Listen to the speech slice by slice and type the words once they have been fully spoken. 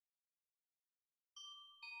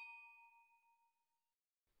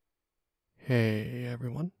Hey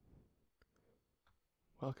everyone,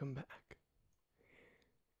 welcome back.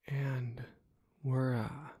 And we're,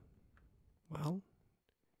 well,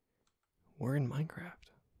 we're in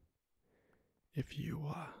Minecraft, if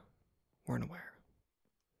you, weren't aware.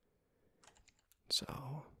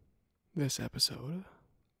 So, this episode,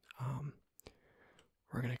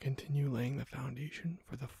 we're gonna continue laying the foundation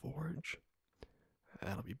for the forge.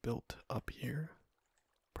 That'll be built up here,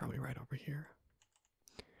 probably right over here.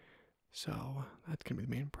 So, that's gonna be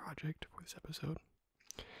the main project for this episode.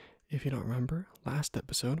 If you don't remember, last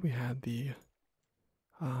episode we had the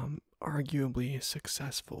arguably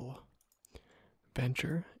successful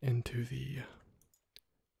venture into the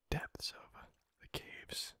depths of the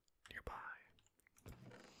caves nearby.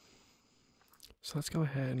 So let's go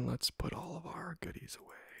ahead and let's put all of our goodies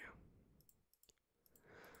away.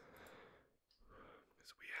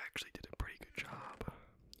 Because we actually did a pretty good job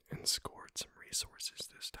and scored some resources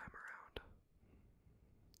this time around.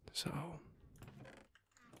 So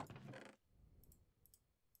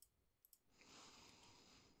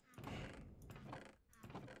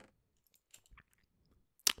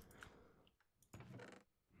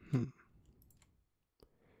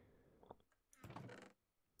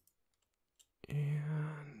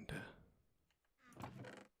and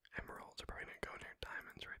emeralds are probably gonna go near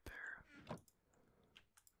diamonds right there.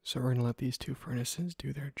 So we're gonna let these two furnaces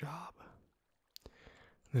do their job.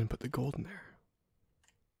 And then put the gold in there.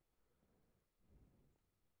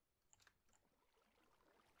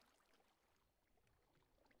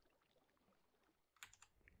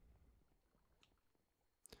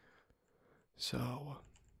 So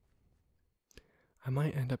I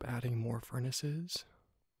might end up adding more furnaces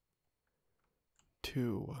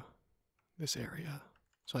to this area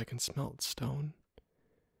so I can smelt stone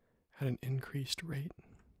at an increased rate.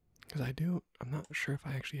 Because I'm not sure if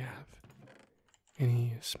I actually have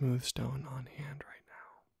any smooth stone on hand right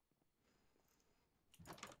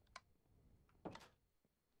now.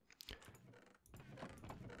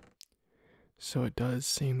 So it does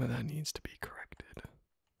seem that needs to be corrected.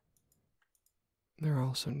 There are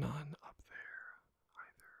also none up there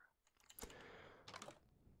either.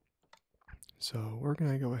 So we're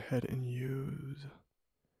going to go ahead and use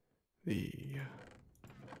the...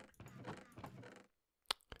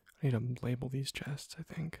 I need to label these chests, I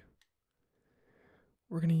think.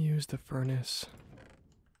 We're going to use the furnace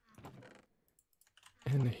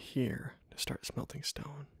in here to start smelting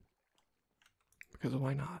stone. Because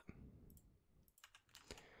why not?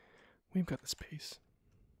 We've got the space.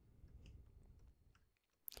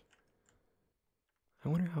 I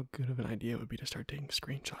wonder how good of an idea it would be to start taking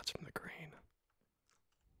screenshots from the grain.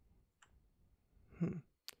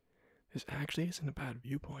 This actually isn't a bad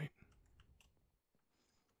viewpoint.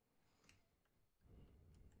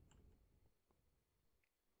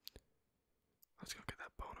 Let's go get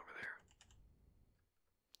that bone over there.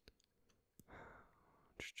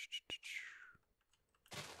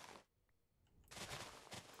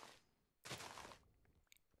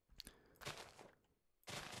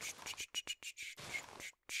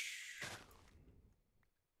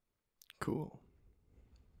 Cool.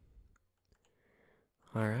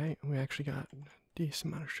 Alright, we actually got a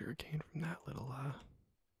decent amount of sugarcane from that little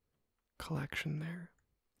collection there.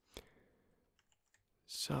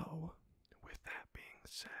 So, with that being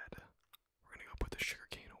said, we're gonna go put the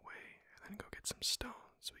sugarcane away and then go get some stone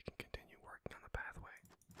so we can continue working on the pathway.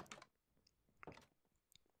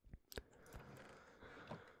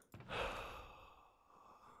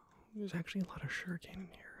 There's actually a lot of sugarcane in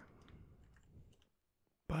here,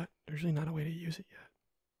 but there's really not a way to use it yet.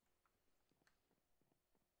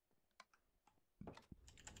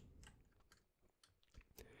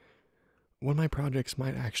 One of my projects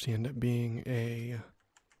might actually end up being a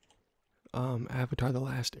Avatar: The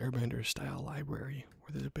Last Airbender style library,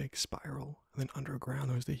 where there's a big spiral, and then underground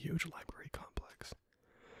there's the huge library complex.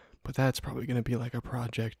 But that's probably going to be like a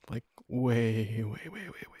project like way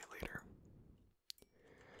later.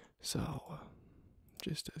 So,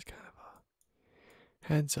 just as kind of a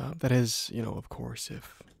heads up, that is, of course,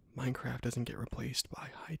 if Minecraft doesn't get replaced by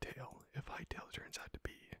Hytale, if Hytale turns out to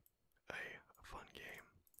be a fun game.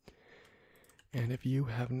 And if you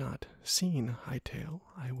have not seen Hytale,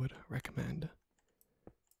 I would recommend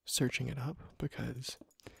searching it up because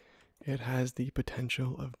it has the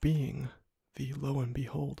potential of being the, lo and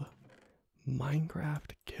behold,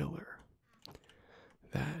 Minecraft killer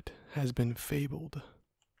that has been fabled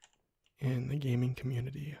in the gaming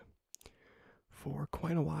community for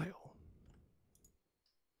quite a while.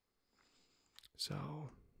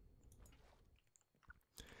 So,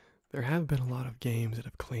 there have been a lot of games that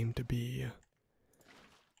have claimed to be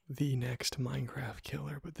the next Minecraft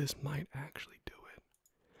killer, but this might actually do it.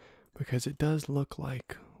 Because it does look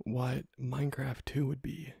like what Minecraft 2 would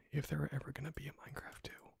be if there were ever going to be a Minecraft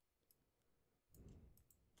 2.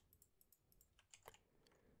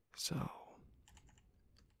 So,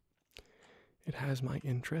 it has my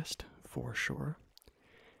interest for sure.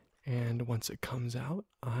 And once it comes out,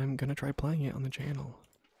 I'm going to try playing it on the channel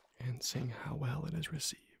and seeing how well it is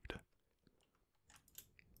received.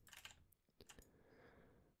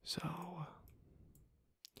 So,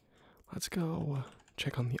 let's go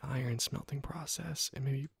check on the iron smelting process and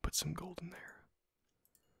maybe put some gold in there.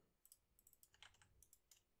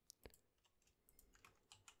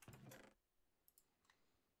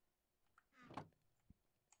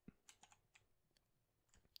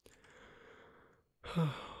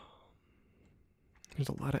 There's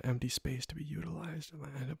a lot of empty space to be utilized, and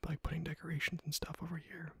I end up like putting decorations and stuff over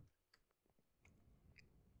here.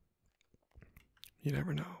 You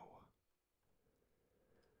never know.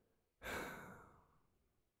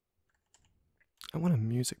 I want a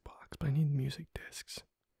music box, but I need music discs.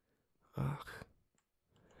 Ugh.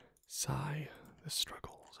 Sigh, the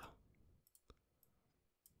struggles.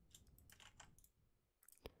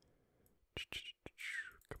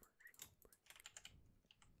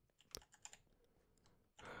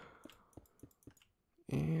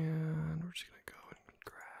 And we're just gonna go and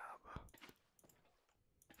grab.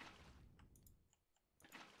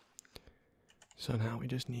 So now we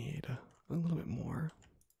just need a little bit more.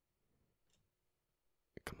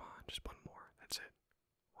 Come on, just one more. That's it.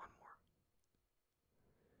 One more.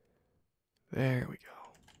 There we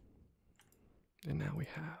go. And now we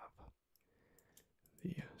have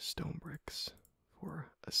the stone bricks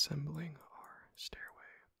for assembling our stairway.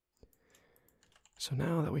 So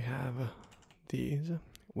now that we have these,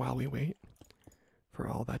 while we wait for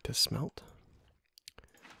all that to smelt,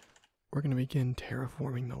 we're going to begin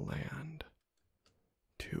terraforming the land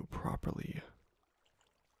to properly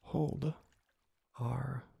hold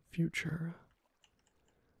our future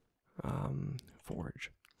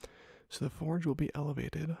forge. So the forge will be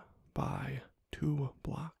elevated by 2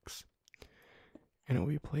 blocks, and it will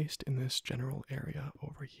be placed in this general area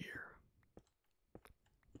over here.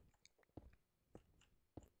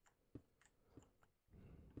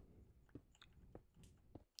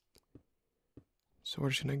 So we're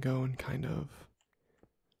just going to go and kind of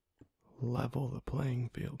level the playing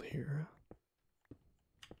field here.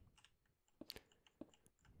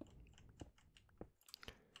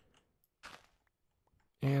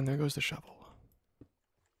 And there goes the shovel.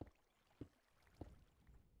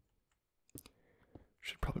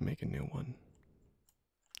 Should probably make a new one.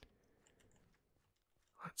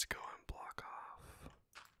 Let's go and block off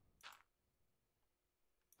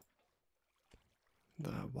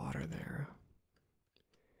the water there.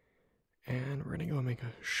 And we're gonna go make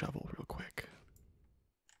a shovel real quick.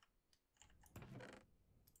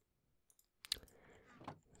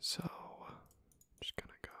 So, just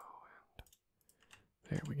gonna go and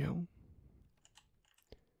there we go.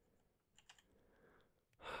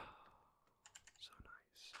 So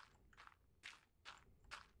nice.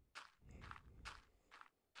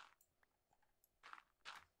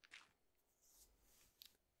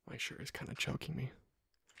 My shirt is kind of choking me.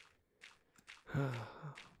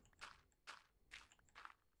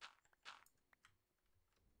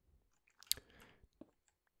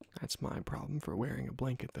 That's my problem for wearing a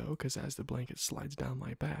blanket though, because as the blanket slides down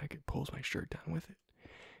my back, it pulls my shirt down with it.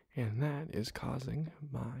 And that is causing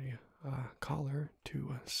my collar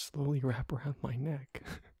to slowly wrap around my neck.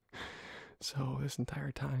 So this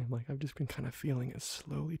entire time, like, I've just been kind of feeling it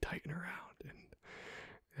slowly tighten around, and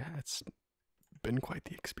that's been quite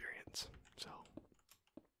the experience. So,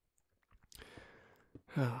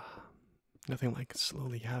 nothing like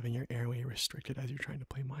slowly having your airway restricted as you're trying to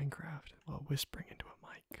play Minecraft while whispering into a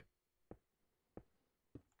mic.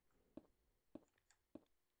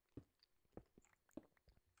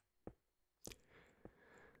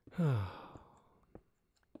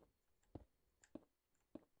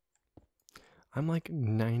 I'm like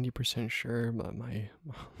 90% sure, but my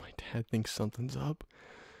dad thinks something's up,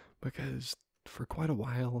 because for quite a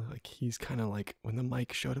while, like, he's kind of like, when the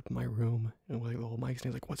mic showed up in my room and like the whole mic's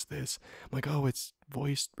name, like, what's this? I'm like, oh, it's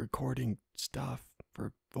voice recording stuff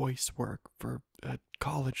for voice work for a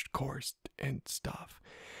college course and stuff.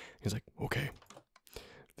 He's like, okay.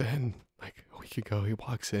 Then like a week ago, he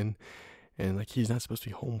walks in and like he's not supposed to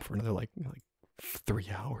be home for another like 3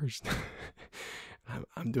 hours.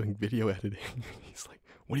 I'm doing video editing. He's like,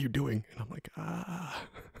 what are you doing? And I'm like,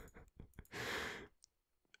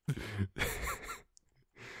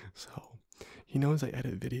 So he knows I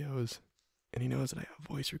edit videos, and he knows that I have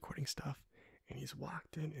voice recording stuff, and he's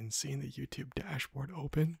walked in and seen the YouTube dashboard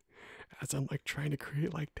open as I'm like trying to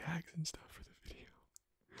create like tags and stuff for the video.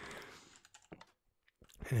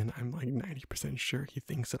 And I'm like 90% sure he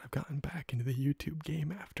thinks that I've gotten back into the YouTube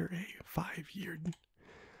game after a 5-year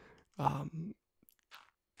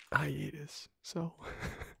hiatus. So,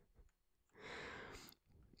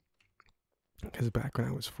 because back when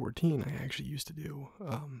I was 14, I actually used to do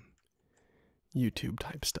YouTube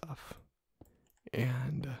type stuff.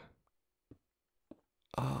 And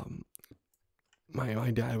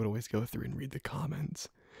my dad would always go through and read the comments.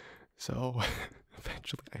 So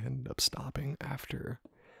eventually I ended up stopping after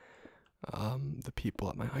the people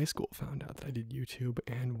at my high school found out that I did YouTube,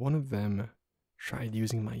 and one of them tried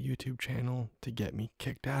using my YouTube channel to get me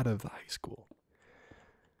kicked out of the high school.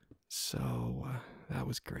 So that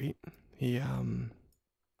was great. He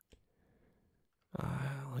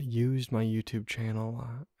used my YouTube channel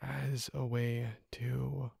as a way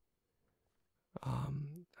to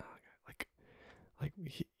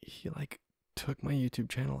he like took my YouTube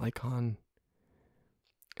channel icon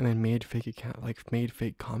and then made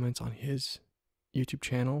fake comments on his YouTube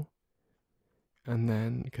channel. And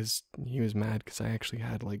then, because he was mad because I actually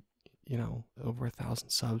had like, you know, over 1,000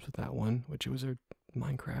 subs with that one, which it was a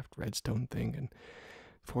Minecraft redstone thing, and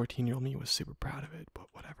 14-year-old me was super proud of it, but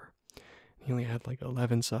whatever. He only had like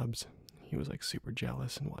 11 subs. He was like super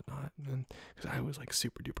jealous and whatnot, and because I was like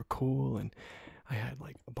super duper cool, and I had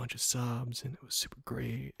like a bunch of subs, and it was super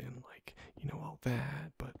great, and like, you know, all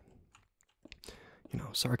that. But, you know,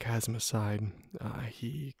 sarcasm aside,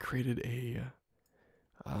 he created a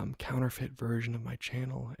counterfeit version of my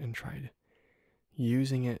channel and tried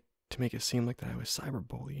using it to make it seem like that I was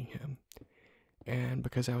cyberbullying him. And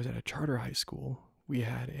because I was at a charter high school, we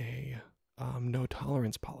had a no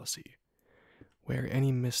tolerance policy where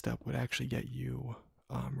any misstep would actually get you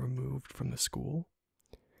removed from the school.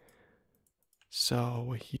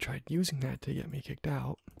 So he tried using that to get me kicked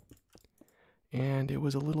out. And it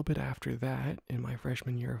was a little bit after that, in my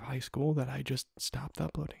freshman year of high school, that I just stopped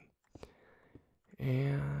uploading.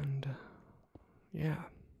 And yeah,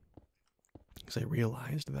 because I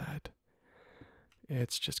realized that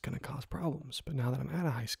it's just going to cause problems. But now that I'm out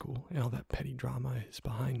of high school and all that petty drama is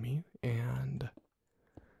behind me, and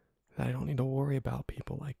that I don't need to worry about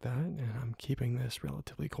people like that, and I'm keeping this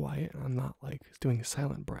relatively quiet, and I'm not like doing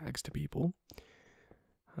silent brags to people,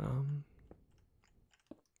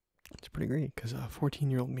 it's pretty great, because a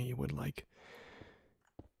 14-year-old me would like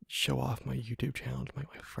show off my YouTube channel to my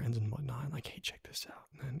friends and whatnot, and like, hey, check this out.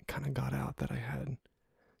 And then it kind of got out that I had,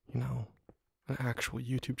 you know, an actual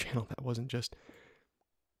YouTube channel that wasn't just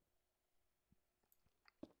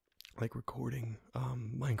like recording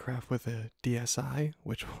Minecraft with a DSi,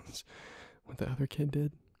 which was what the other kid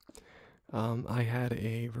did. I had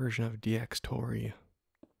a version of DxTory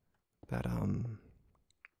that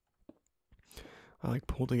I like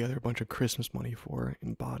pulled together a bunch of Christmas money for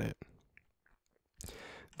and bought it.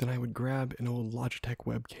 Then I would grab an old Logitech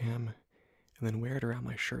webcam and then wear it around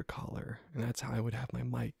my shirt collar, and that's how I would have my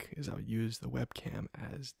mic, is I would use the webcam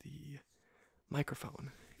as the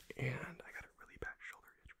microphone. And I got a really bad shoulder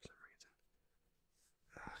itch for some reason.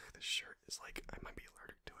 Ugh, this shirt is like, I might be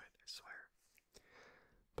allergic to it, I swear.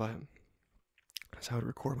 But that's how I would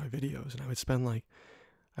record my videos, and I would spend like,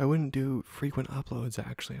 I wouldn't do frequent uploads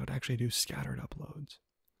actually, I would actually do scattered uploads.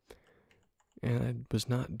 And I was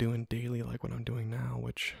not doing daily like what I'm doing now,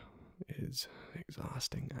 which is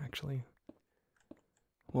exhausting actually.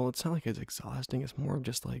 Well, it's not like it's exhausting, it's more of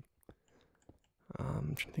just like,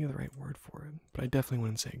 I'm trying to think of the right word for it, but I definitely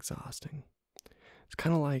wouldn't say exhausting. It's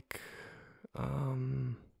kind of like, can't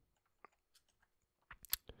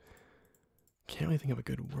really think of a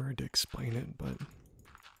good word to explain it, but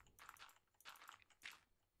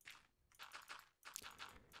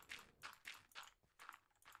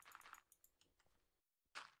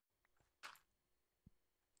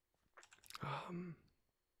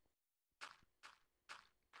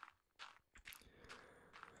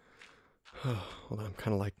hold on, I'm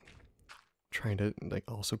kind of like trying to like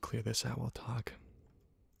also clear this out while I talk.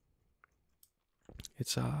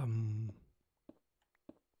 It's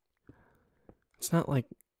not like,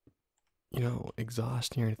 you know,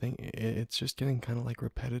 exhausting or anything. It's just getting kind of like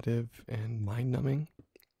repetitive and mind-numbing.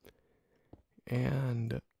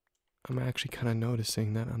 And I'm actually kind of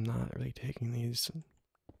noticing that I'm not really taking these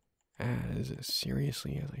as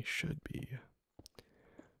seriously as I should be.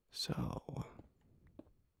 So,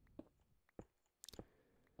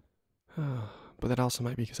 but that also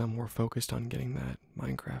might be because I'm more focused on getting that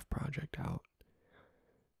Minecraft project out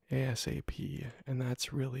ASAP, and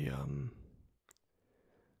that's really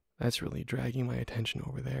that's really dragging my attention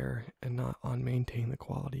over there and not on maintaining the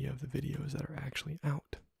quality of the videos that are actually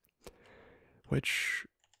out. Which,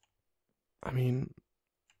 I mean,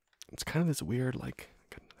 it's kind of this weird, like,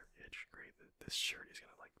 got another itch. Great, this shirt is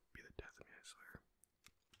gonna, like, be the death of me, I swear.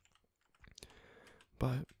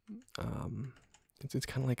 But, it's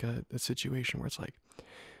kind of like a situation where it's like,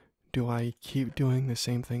 do I keep doing the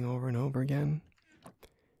same thing over and over again?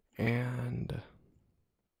 And,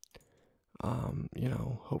 you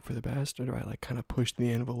know, hope for the best? Or do I, like, kind of push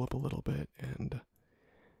the envelope a little bit and,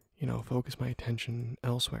 you know, focus my attention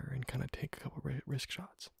elsewhere and kind of take a couple risk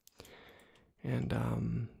shots?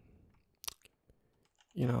 And,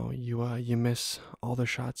 you know, you miss all the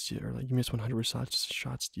shots, or like you miss 100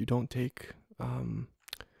 shots you don't take.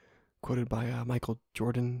 Quoted by Michael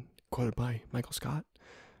Jordan, quoted by Michael Scott.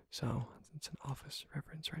 So it's an Office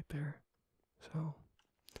reference right there. So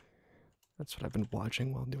that's what I've been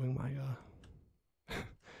watching while doing my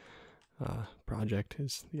project,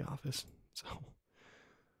 is The Office. So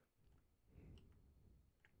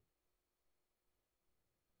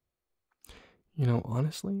you know,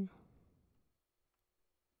 honestly,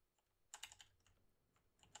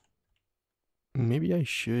 maybe I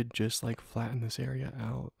should just like flatten this area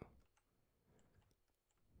out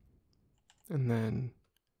and then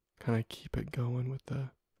kind of keep it going with the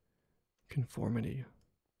conformity.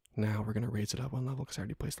 Now we're going to raise it up one level because I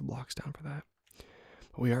already placed the blocks down for that.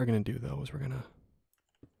 What we are going to do, though, is we're going to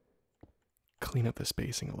clean up the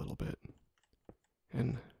spacing a little bit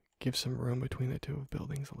and give some room between the two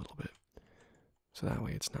buildings a little bit. So that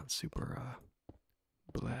way it's not super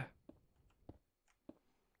bleh.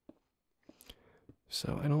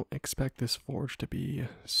 So I don't expect this forge to be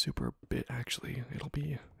super big. Actually, it'll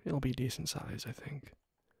be decent size, I think.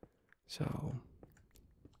 So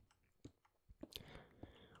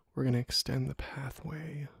we're gonna extend the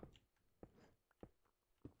pathway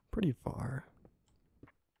pretty far.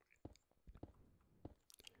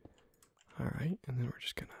 Alright, and then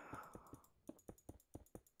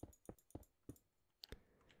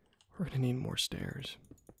we're gonna need more stairs.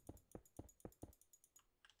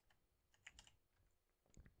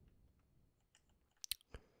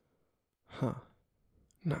 Huh.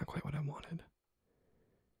 Not quite what I wanted.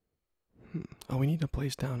 Oh, we need to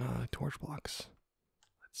place down torch blocks.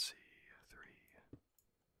 Let's see. 3,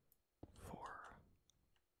 4,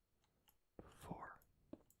 4.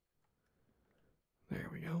 There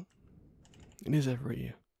we go. It is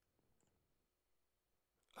every...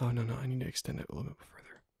 Oh, no, I need to extend it a little bit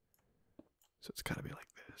further. So it's gotta be like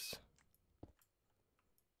this.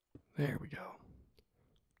 There we go.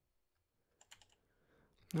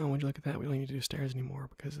 Now, would you look at that? We don't need to do stairs anymore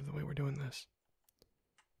because of the way we're doing this.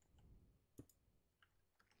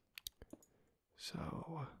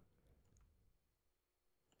 So...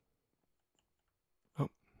 Oh,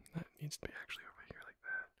 that needs to be actually over here like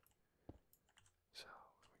that. So,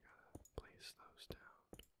 we gotta place those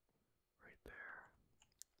down right there.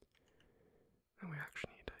 And we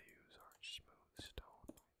actually need to use our smooth stone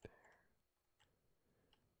right there.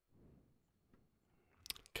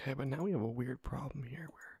 Okay, but now we have a weird problem here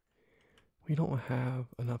where we don't have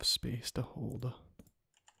enough space to hold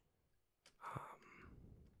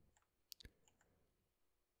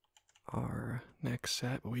our next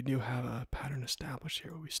set, but we do have a pattern established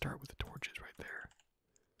here where we start with the torches right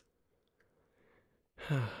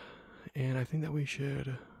there. And I think that we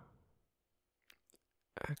should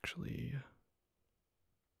actually...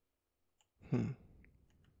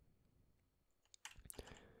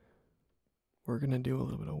 We're gonna do a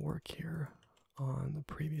little bit of work here on the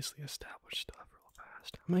previously established stuff real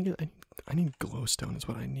fast. I need glowstone is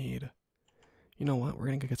what I need. You know what? We're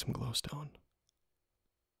gonna go get some glowstone.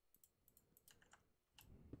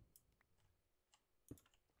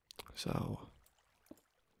 So,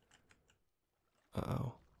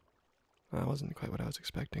 uh-oh. That wasn't quite what I was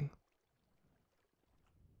expecting.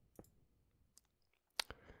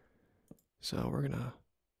 So we're gonna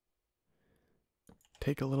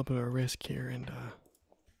take a little bit of a risk here and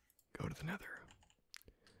go to the nether.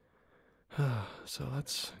 So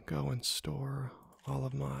let's go and store all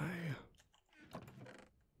of my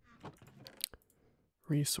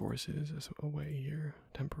resources away here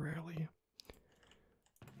temporarily.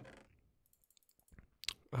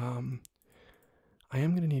 I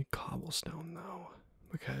am going to need cobblestone though,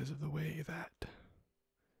 because of the way that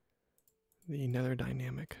the nether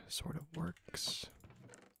dynamic sort of works.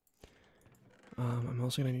 I'm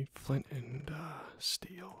also going to need flint and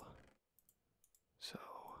steel. So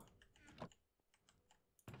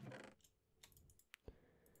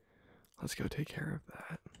let's go take care of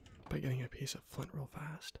that by getting a piece of flint real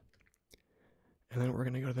fast. And then we're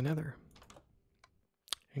going to go to the nether.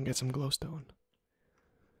 and get some glowstone.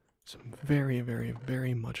 Some very, very,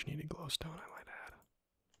 very much needed glowstone, I might add.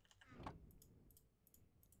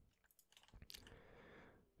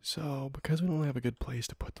 So, because we don't have a good place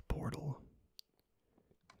to put the portal,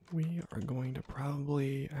 we are going to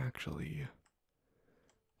probably actually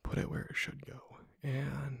put it where it should go.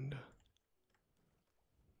 And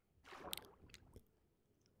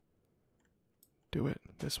do it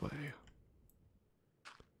this way.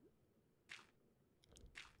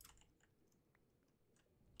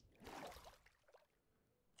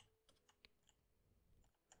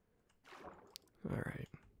 All right.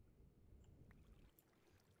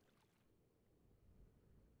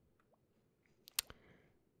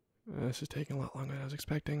 This is taking a lot longer than I was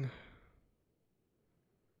expecting.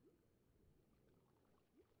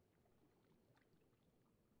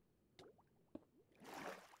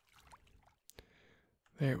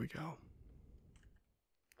 There we go.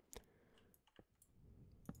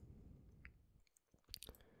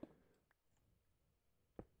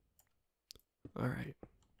 All right.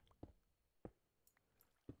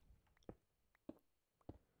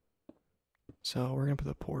 So we're going to put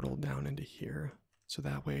the portal down into here. So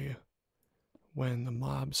that way, when the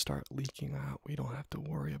mobs start leaking out, we don't have to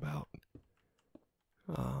worry about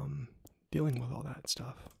dealing with all that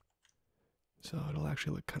stuff. So it'll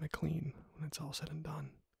actually look kind of clean when it's all said and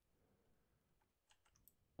done.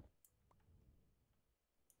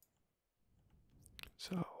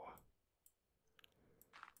 So,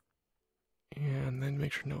 and then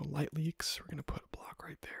make sure no light leaks. We're going to put a block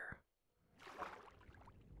right there.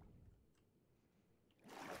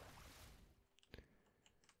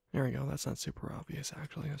 There we go. That's not super obvious,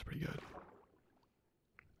 actually. That's pretty good.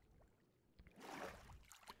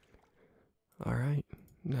 All right.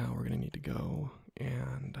 Now we're going to need to go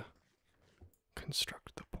and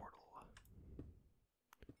construct the portal.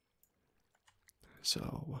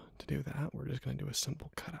 So, to do that, we're just going to do a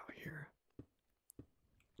simple cutout here.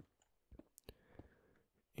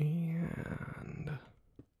 And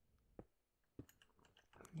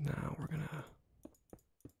now we're going to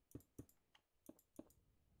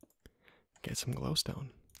get some glowstone.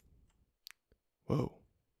 Whoa.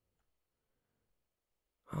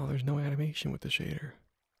 Oh, there's no animation with the shader.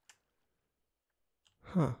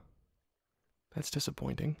 Huh. That's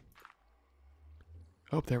disappointing.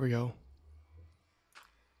 Oh, there we go.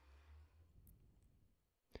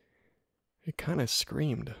 It kind of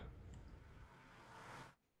screamed.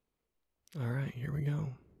 Alright, here we go.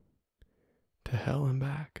 To hell and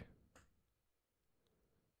back.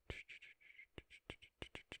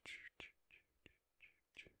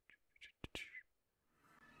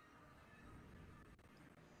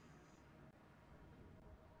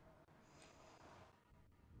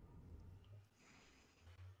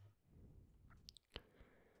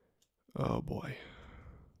 Oh boy.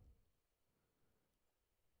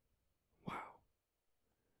 Wow.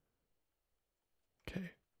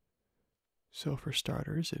 Okay. So for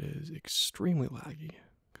starters, it is extremely laggy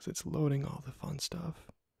because it's loading all the fun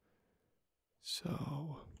stuff.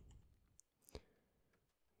 So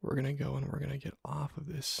we're going to go and we're going to get off of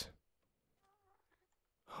this.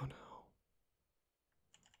 Oh no.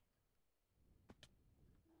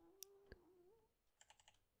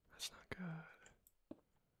 That's not good.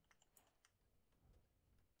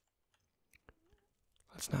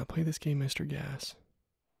 Let's not play this game, Mr. Gas.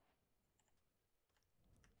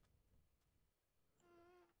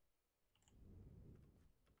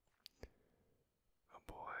 Oh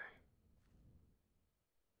boy.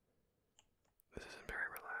 This isn't very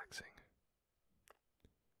relaxing.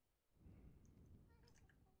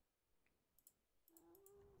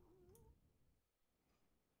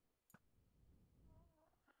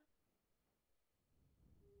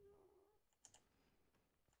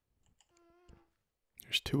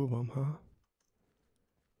 There's two of them, huh?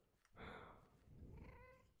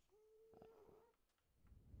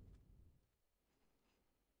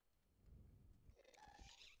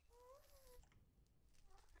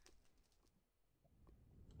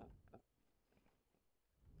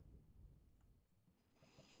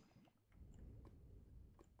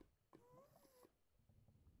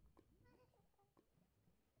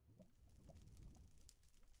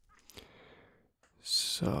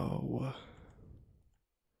 So,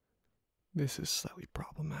 this is slightly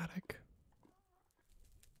problematic.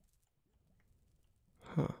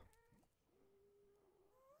 Huh.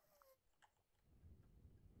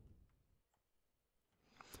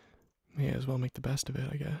 May as well make the best of it,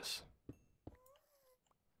 I guess.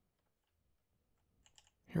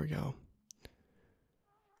 Here we go.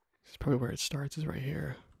 This is probably where it starts, is right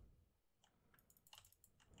here.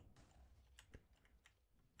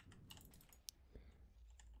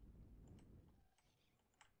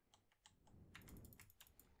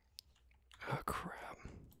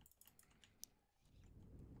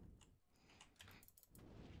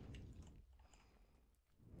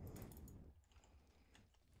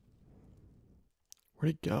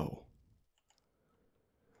 Where'd it go?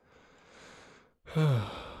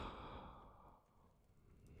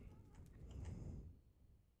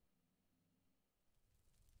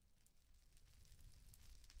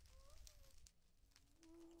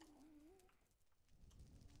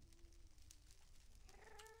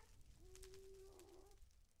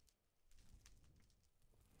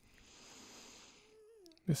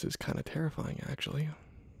 This is kind of terrifying, actually.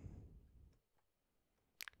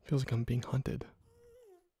 Feels like I'm being hunted.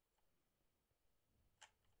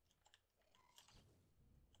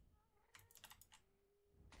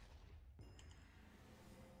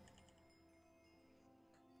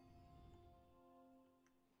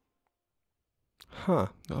 Huh,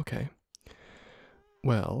 okay.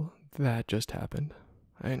 Well, that just happened.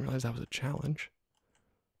 I didn't realize that was a challenge.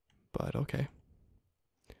 But okay.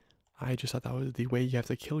 I just thought that was the way you have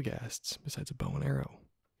to kill ghasts, besides a bow and arrow.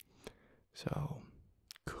 So,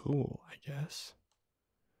 cool, I guess.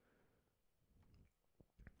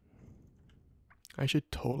 I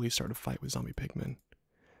should totally start a fight with zombie pigmen.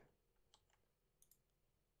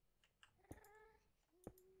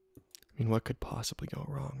 I mean, what could possibly go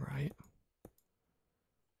wrong, right?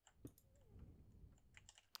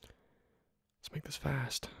 Let's make this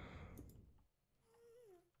fast.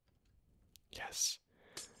 Yes.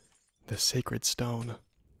 The sacred stone.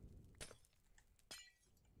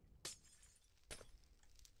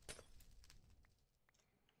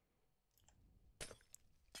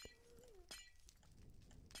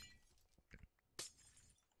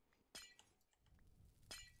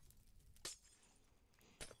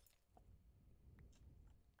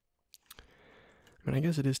 I mean, I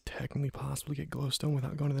guess it is technically possible to get glowstone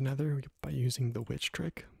without going to the nether by using the witch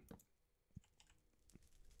trick.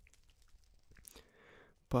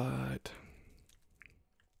 But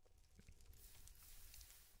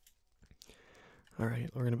alright,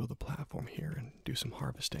 we're gonna build a platform here and do some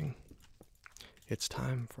harvesting. It's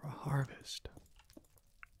time for a harvest.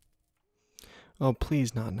 Oh,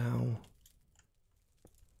 please not now.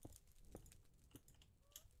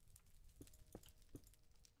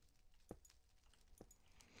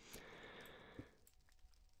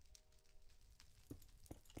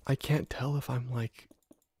 I can't tell if I'm like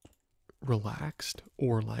relaxed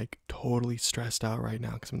or like totally stressed out right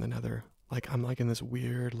now because I'm in the nether. Like I'm like in this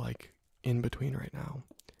weird like in between right now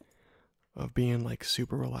of being like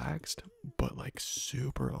super relaxed but like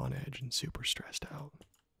super on edge and super stressed out.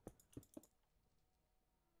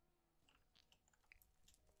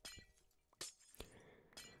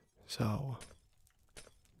 So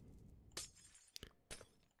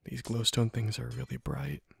these glowstone things are really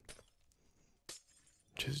bright,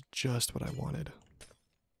 which is just what I wanted.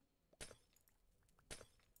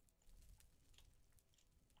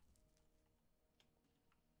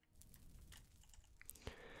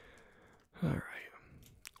 Alright,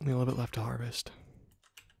 only a little bit left to harvest.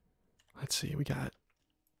 Let's see, we got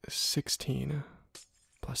 16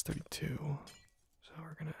 plus 32. So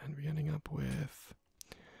we're going to be ending up with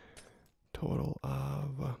total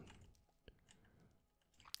of...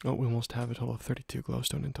 oh, we almost have a total of 32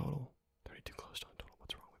 glowstone in total. 32 glowstone total,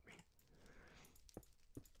 what's wrong with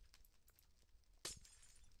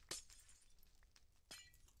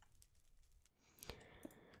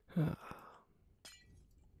me?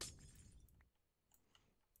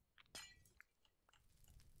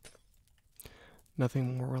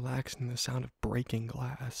 Nothing more relaxing than the sound of breaking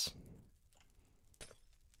glass.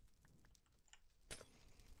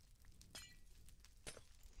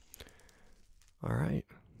 Alright.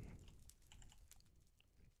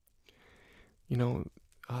 You know,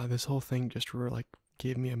 this whole thing just like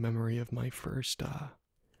gave me a memory of my first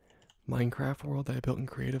Minecraft world that I built in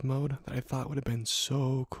creative mode that I thought would have been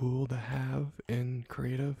so cool to have in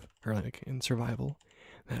creative, or like in survival,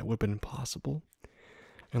 that it would have been impossible.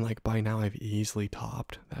 And like by now I've easily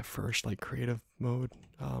topped that first like creative mode,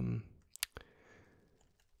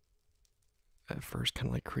 that first kind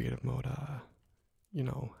of like creative mode, you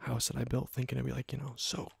know, house that I built thinking it'd be like, you know,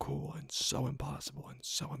 so cool and so impossible and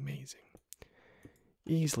so amazing.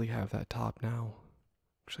 Easily have that top now.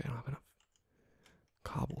 Actually, I don't have enough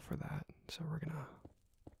cobble for that, so we're gonna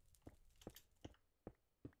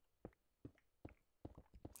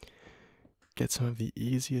get some of the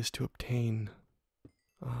easiest to obtain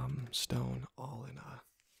stone all in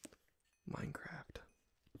Minecraft.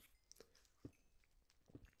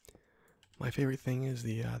 My favorite thing is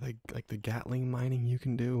the like the Gatling mining you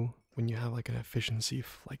can do when you have like an efficiency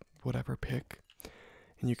like whatever pick,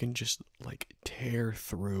 and you can just like tear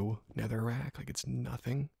through netherrack like it's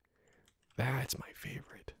nothing. That's my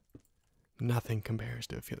favorite. Nothing compares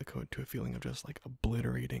to a feeling of just like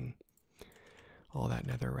obliterating all that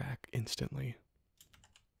netherrack instantly.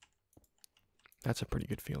 That's a pretty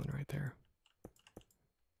good feeling right there.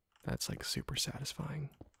 That's like super satisfying.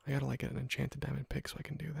 I gotta like get an enchanted diamond pick so I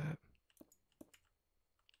can do that.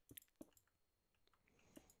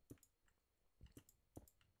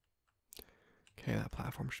 Okay, that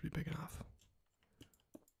platform should be big enough.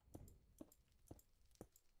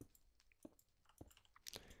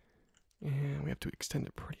 And we have to extend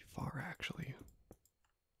it pretty far, actually.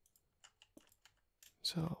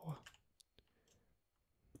 So,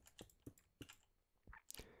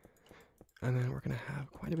 and then we're going to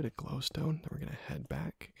have quite a bit of glowstone. Then we're going to head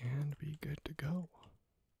back and be good to go.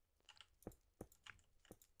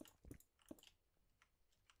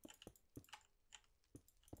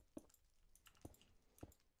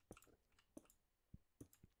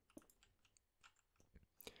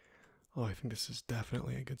 Oh, I think this is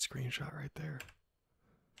definitely a good screenshot right there.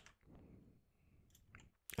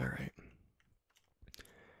 Alright.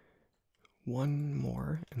 One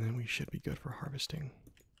more, and then we should be good for harvesting.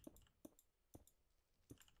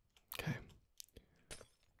 Okay.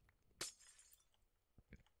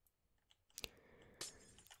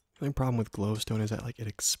 The only problem with glowstone is that like it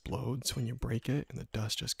explodes when you break it, and the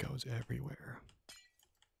dust just goes everywhere.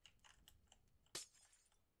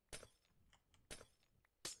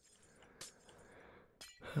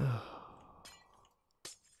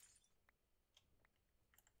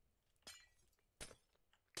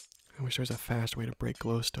 I wish there was a fast way to break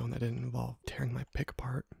glowstone that didn't involve tearing my pick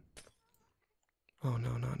apart. Oh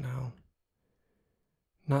no, not now.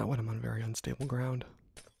 Not when I'm on very unstable ground.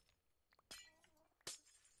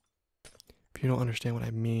 If you don't understand what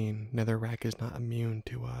I mean, netherrack is not immune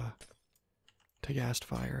to ghast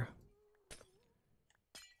fire.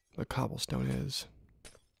 But cobblestone is.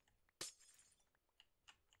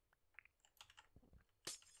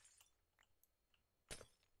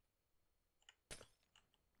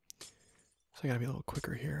 So I gotta be a little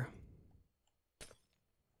quicker here.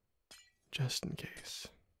 Just in case.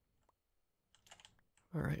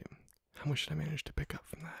 Alright. How much did I manage to pick up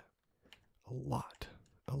from that? A lot.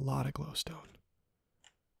 A lot of glowstone.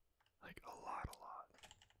 Like a lot.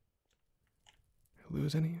 Did I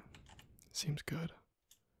lose any? Seems good.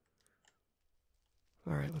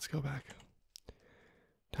 Alright, let's go back.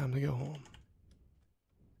 Time to go home.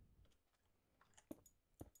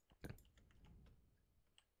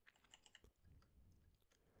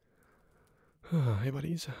 Hey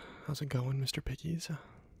buddies, how's it going, Mr. Pickies?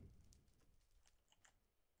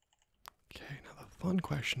 Okay, now the fun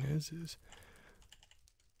question is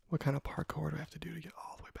what kind of parkour do I have to do to get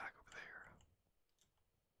all the way back over there?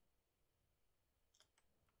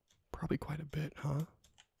 Probably quite a bit, huh?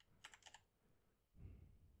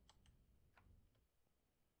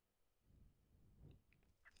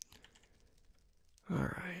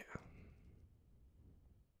 Alright.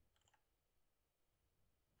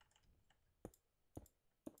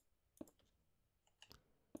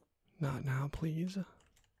 Not now, please.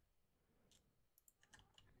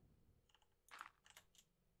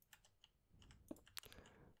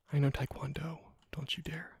 I know Taekwondo. Don't you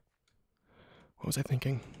dare. What was I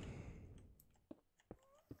thinking?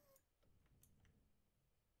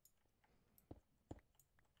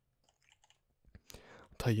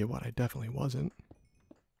 I'll tell you what, I definitely wasn't.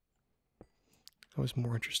 I was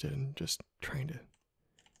more interested in just trying to...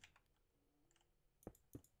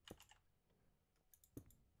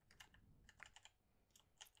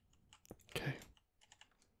 Okay.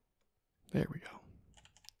 There we go.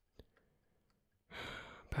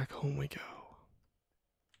 Back home we go.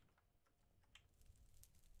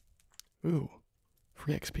 Ooh,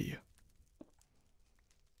 free XP.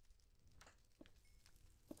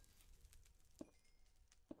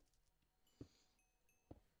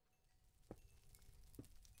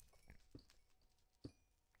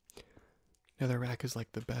 Netherrack is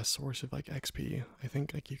like the best source of like XP. I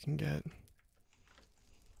think like you can get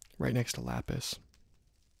right next to lapis.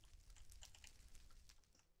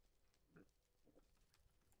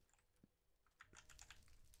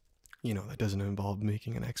 You know, that doesn't involve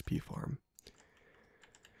making an XP farm.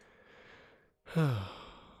 Huh,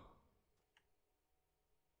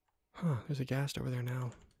 there's a ghast over there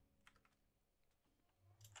now.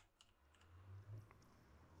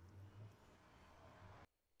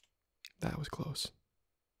 That was close.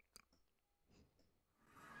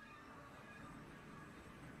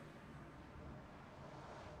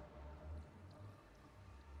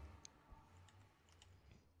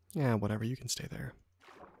 Yeah, whatever, you can stay there.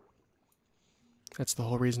 That's the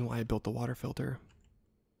whole reason why I built the water filter.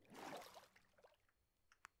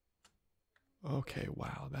 Okay,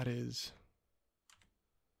 wow, that is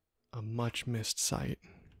a much missed sight.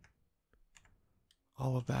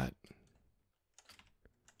 All of that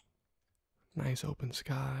Nice open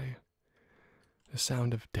sky. The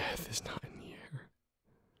sound of death is not in the air.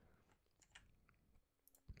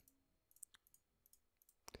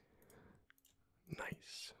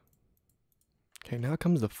 Nice. Okay, now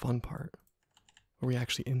comes the fun part, where we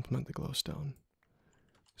actually implement the glowstone.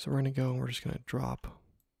 So we're gonna go and we're just gonna drop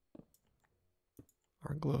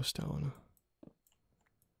our glowstone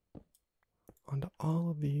onto all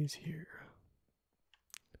of these here.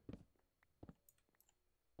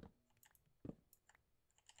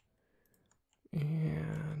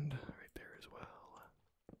 And right there as well.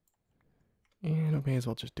 And I may as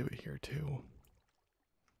well just do it here too.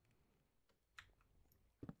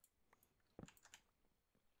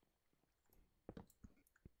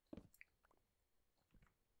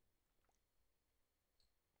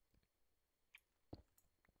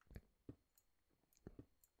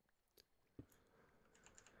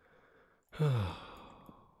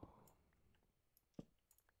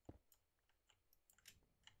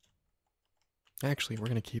 Actually, we're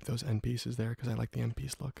going to keep those end pieces there because I like the end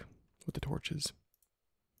piece look with the torches.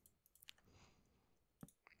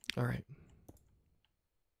 Alright.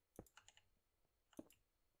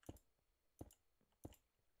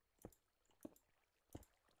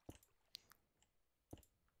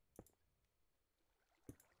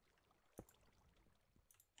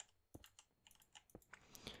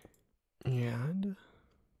 And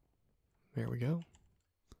there we go.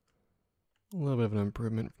 A little bit of an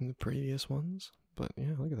improvement from the previous ones, but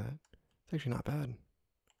yeah, look at that. It's actually not bad.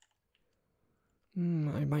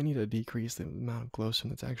 I might need to decrease the amount of glowstone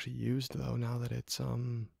that's actually used though, now that it's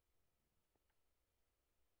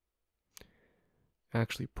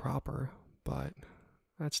actually proper, but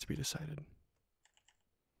that's to be decided.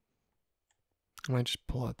 I might just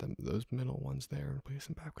pull out those middle ones there and place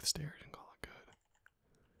them back with stairs and call it good.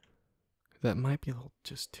 That might be a little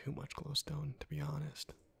just too much glowstone, to be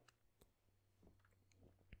honest.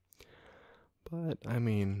 But, I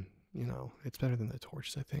mean, you know, it's better than the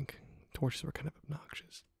torches, I think. Torches were kind of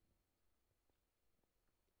obnoxious.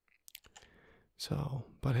 So,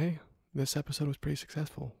 but hey, this episode was pretty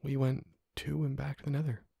successful. We went to and back to the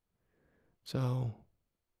nether. So,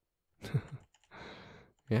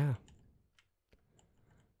 yeah.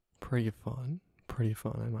 Pretty fun,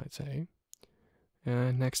 I might say.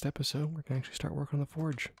 And next episode, we're going to actually start working on the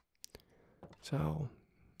forge. So,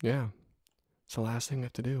 yeah. It's the last thing we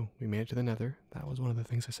have to do. We made it to the nether. That was one of the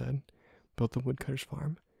things I said. Built the woodcutter's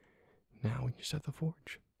farm. Now we can start the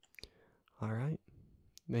forge. Alright.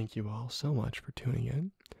 Thank you all so much for tuning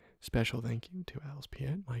in. Special thank you to Alice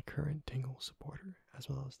Piet, my current Tingle supporter, as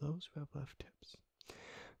well as those who have left tips.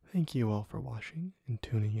 Thank you all for watching and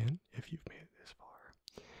tuning in if you've made it this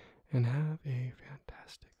far. And have a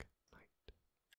fantastic